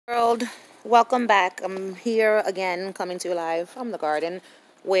World, welcome back. I'm here again, coming to you live from the garden,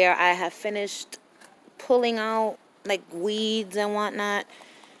 where I have finished pulling out like weeds and whatnot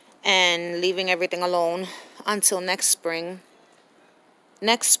and leaving everything alone until next spring.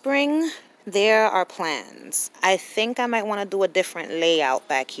 Next spring, there are plans. I think I might want to do a different layout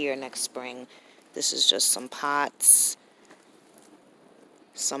back here next spring. This is just some pots,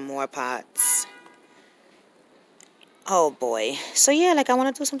 some more pots. Oh boy. So yeah, like I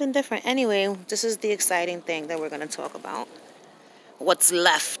want to do something different. Anyway, this is the exciting thing that we're going to talk about. What's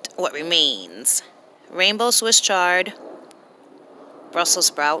left, what remains. Rainbow Swiss chard, Brussels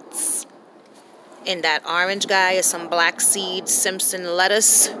sprouts. In that orange guy is some black seed Simpson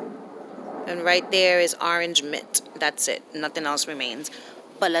lettuce. And right there is orange mint. That's it. Nothing else remains.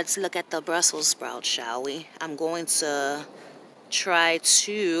 But let's look at the Brussels sprouts, shall we? I'm going to try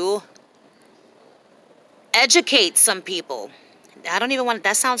to educate some people. I don't even want,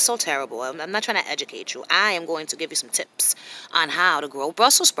 that sounds so terrible. I'm not trying to educate you. I am going to give you some tips on how to grow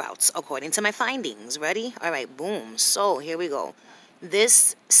Brussels sprouts according to my findings. Ready? All right, boom. So here we go.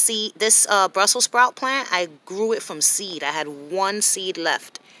 This Brussels sprout plant, I grew it from seed. I had one seed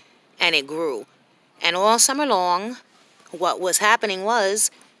left and it grew. And all summer long, what was happening was,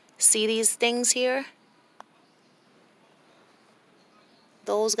 see these things here?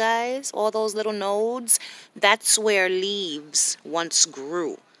 Those guys, all those little nodes, that's where leaves once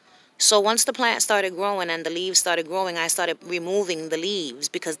grew. So once the plant started growing and the leaves started growing, I started removing the leaves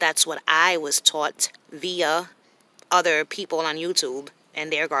because that's what I was taught via other people on YouTube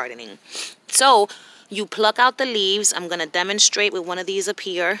and their gardening. So you pluck out the leaves. I'm going to demonstrate with one of these up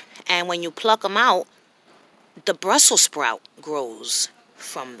here. And when you pluck them out, the Brussels sprout grows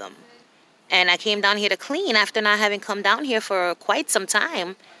from them. And I came down here to clean after not having come down here for quite some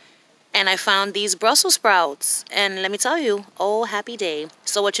time. And I found these Brussels sprouts. And let me tell you, oh, happy day.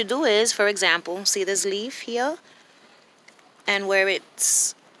 So what you do is, for example, see this leaf here? And where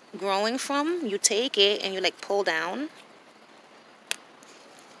it's growing from, you take it and you like pull down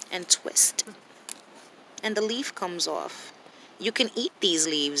and twist. And the leaf comes off. You can eat these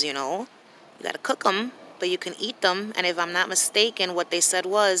leaves, you know. You gotta cook them, but you can eat them. And if I'm not mistaken, what they said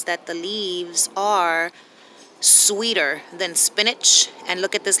was that the leaves are sweeter than spinach. And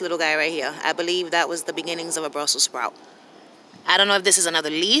look at this little guy right here. I believe that was the beginnings of a Brussels sprout. I don't know if this is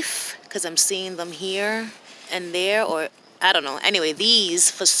another leaf, because I'm seeing them here and there, or I don't know. Anyway, these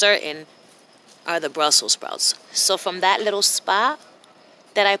for certain are the Brussels sprouts. So from that little spot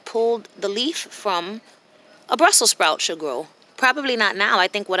that I pulled the leaf from, a Brussels sprout should grow. Probably not now. I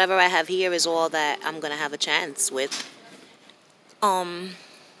think whatever I have here is all that I'm going to have a chance with.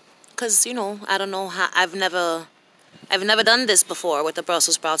 Because, you know, I don't know how, I've never done this before with the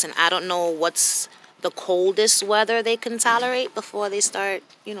Brussels sprouts, and I don't know what's the coldest weather they can tolerate before they start,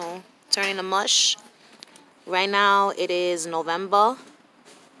 you know, turning to mush. Right now it is November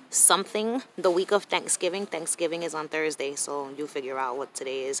something, the week of Thanksgiving. Thanksgiving is on Thursday, so you figure out what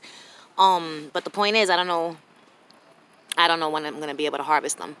today is. But the point is, I don't know when I'm going to be able to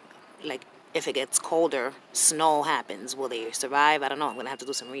harvest them. Like, if it gets colder, snow happens, will they survive? I don't know. I'm going to have to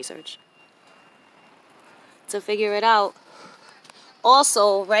do some research to figure it out.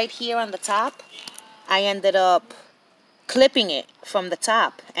 Also, right here on the top, I ended up clipping it from the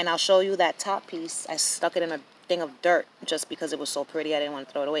top. And I'll show you that top piece. I stuck it in a thing of dirt just because it was so pretty. I didn't want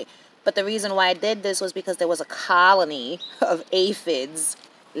to throw it away. But the reason why I did this was because there was a colony of aphids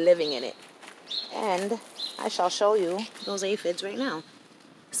living in it. And I shall show you those aphids right now.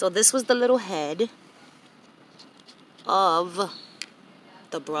 So this was the little head of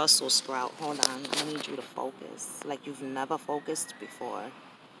the Brussels sprout. Hold on, I need you to focus like you've never focused before.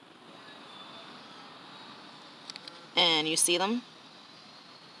 And you see them?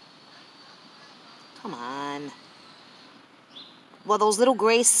 Come on. Well, those little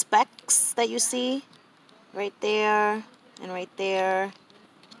gray specks that you see right there and right there,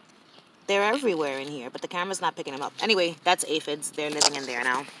 they're everywhere in here, but the camera's not picking them up. Anyway, that's aphids. They're living in there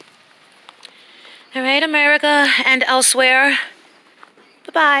now. All right, America and elsewhere.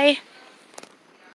 Bye-bye.